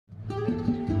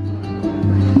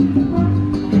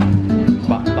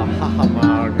Baha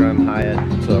Mar Grand Hyatt.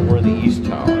 So we're the East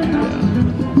Tower. Yeah.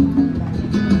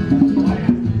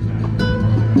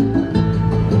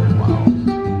 Wow.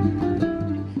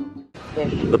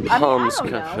 The Palms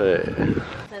Cafe.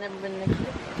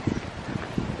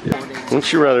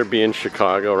 Wouldn't you rather be in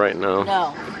Chicago right now?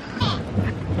 No.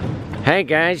 Hey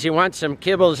guys, you want some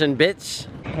kibbles and bits?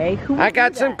 Hey, who I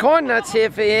got some corn nuts here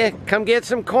for you. Come get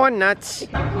some corn nuts.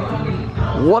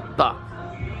 What the?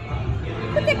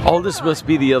 Oh, this must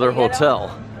be the other hotel.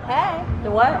 Hey,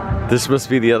 the what? This must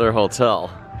be the other hotel.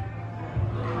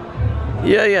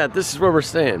 Yeah, this is where we're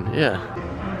staying. Yeah.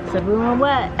 So we were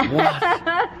what? What?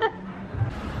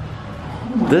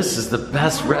 This is the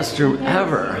best restroom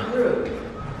ever.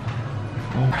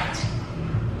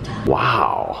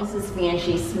 Wow. This is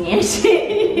smashy.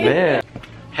 Man.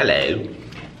 Hello.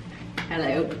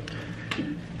 Hello.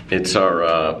 It's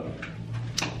our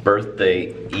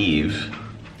birthday eve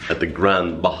at the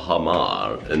Grand Baha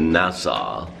Mar in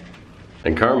Nassau.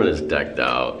 And Carmen is decked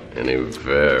out in a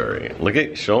very... Look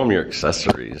at, show them your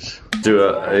accessories. Do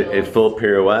a full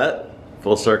pirouette,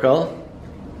 full circle.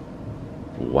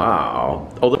 Wow.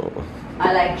 Oh,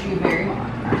 I like Drew very much.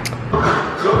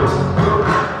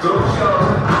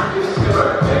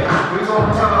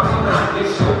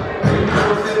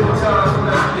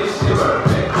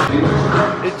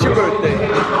 it's your birthday.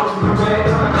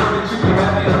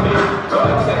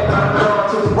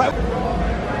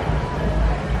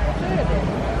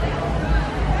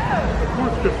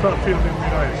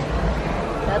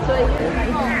 That's what you do.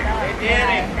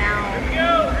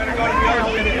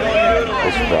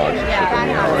 Those frogs.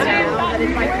 But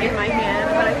it's like in my hand,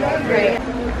 but I feel great.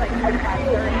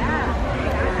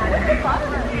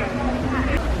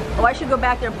 Oh, I should go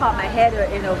back there and pop my head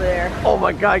in over there. Oh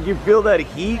my God, you feel that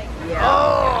heat? Yeah.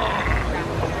 Oh!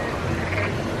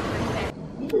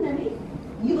 You looking at me?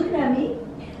 You looking at me?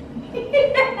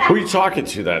 Who are you talking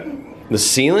to? That the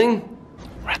ceiling?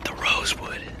 We're at the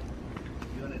Rosewood.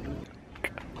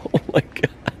 Oh my God.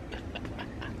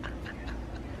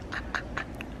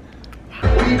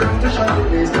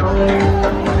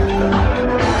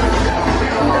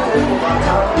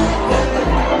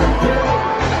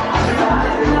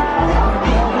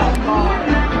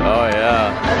 Oh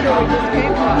yeah. That's where we just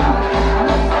came from.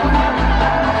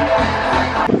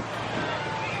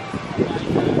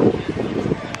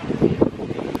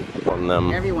 On them.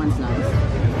 Everyone's nice.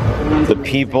 The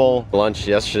people, lunch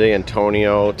yesterday,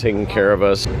 Antonio taking care of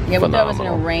us. Yeah, we thought it was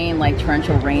going to rain, like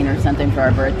torrential rain or something for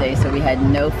our birthday, so we had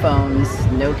no phones,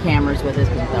 no cameras with us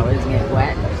because we thought it was going to get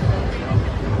wet.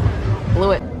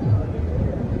 Blew it.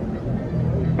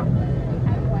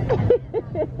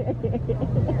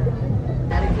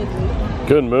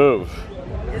 Good move.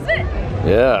 Is it?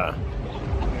 Yeah.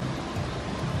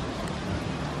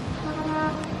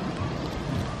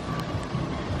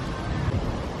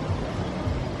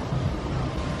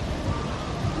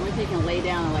 I wish you can lay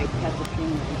down and like touch the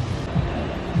scenery.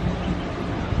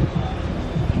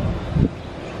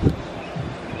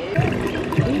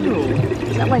 Ew.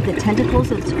 Is that like the tentacles?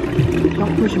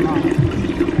 Don't push them off.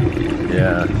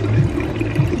 Yeah.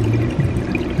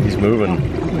 He's moving.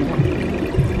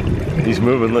 He's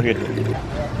moving, look at it.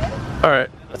 Alright,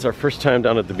 that's our first time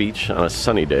down at the beach on a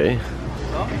sunny day.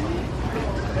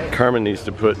 Carmen needs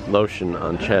to put lotion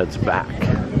on Chad's back.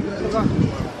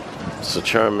 So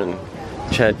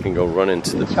Chad can go run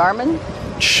into the... Charmin?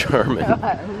 Charmin.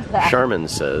 Who's that? Charmin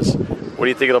says. What do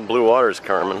you think of the blue waters,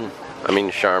 Carmen? I mean,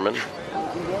 Charmin.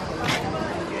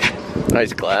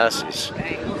 Nice glasses.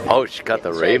 Oh, she got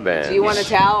the Ray-Bans. Do you want a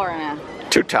towel or a...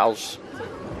 2 towels.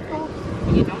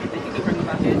 You don't think you can bring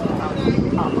about it?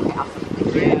 Oh, okay, awesome.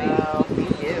 Thank you.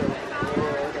 Thank you.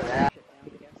 Look at that.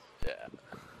 Yeah.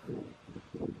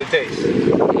 The taste.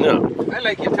 No. I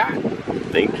like your tie.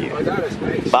 Thank you. Oh, that is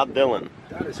nice. Bob Dylan.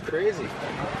 That is crazy.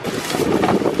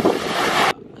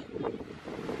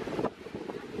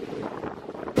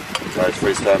 Nice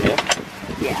freestyle meal.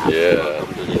 Yeah. Yeah.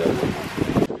 Yeah.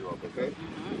 Okay.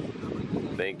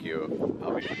 Thank you.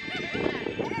 I'll be...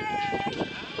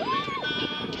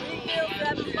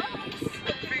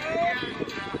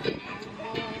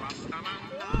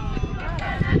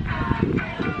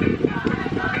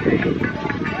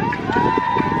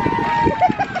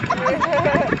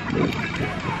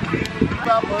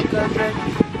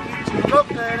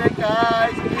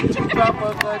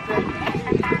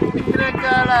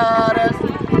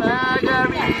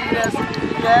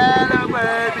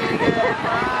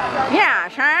 Yeah,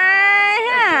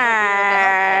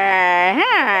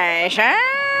 sure.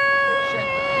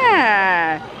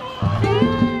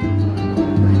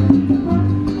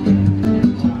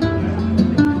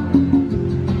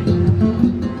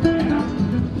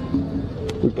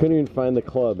 couldn't even find the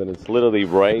club, and it's literally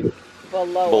right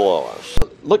Below below us.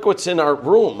 Look what's in our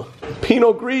room.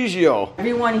 Pinot Grigio.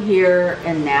 Everyone here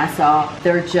in Nassau,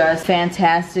 they're just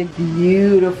fantastic,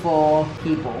 beautiful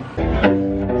people.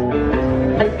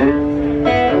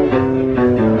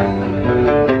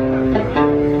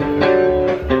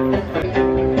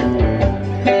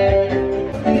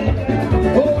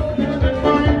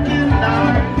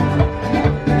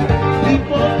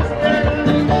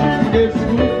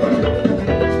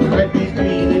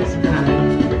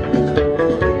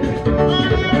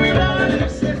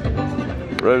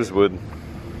 Rosewood.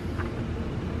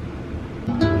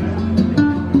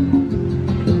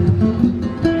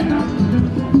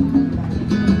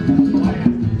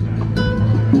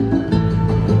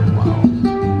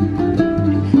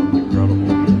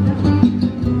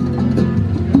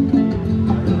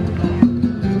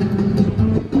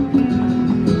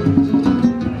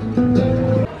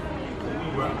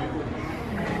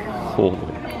 Oh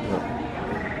my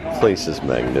God. Place is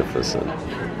magnificent.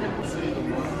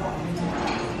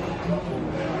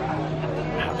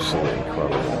 Absolutely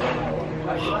incredible.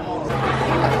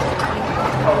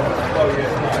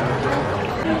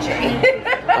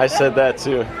 I said that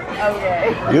too.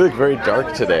 Okay. You look very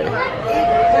dark today.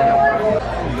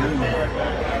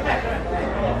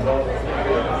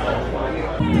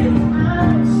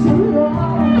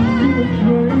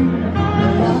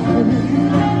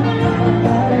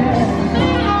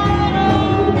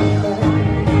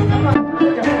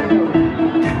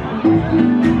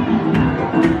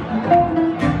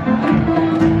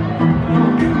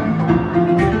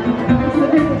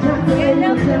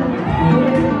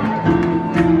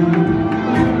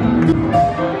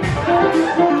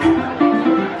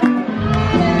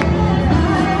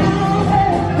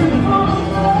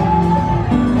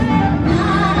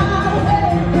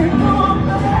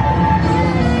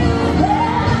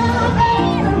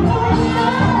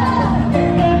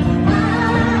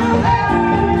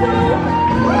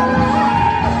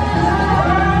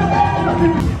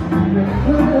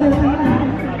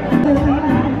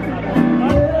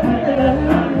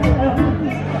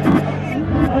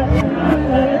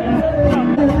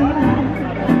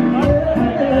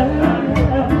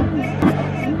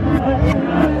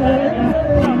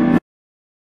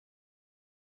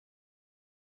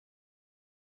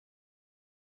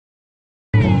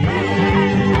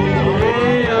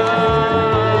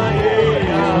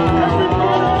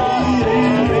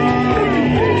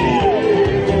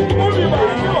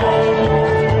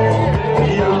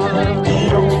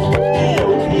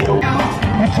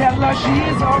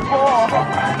 She's on board.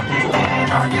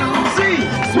 See,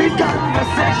 sweet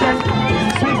conversation,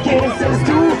 sweet kisses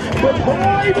too. But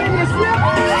boy, when you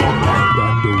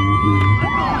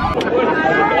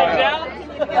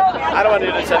I don't want to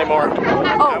do this anymore.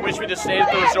 I wish we just stayed at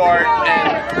the resort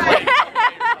and played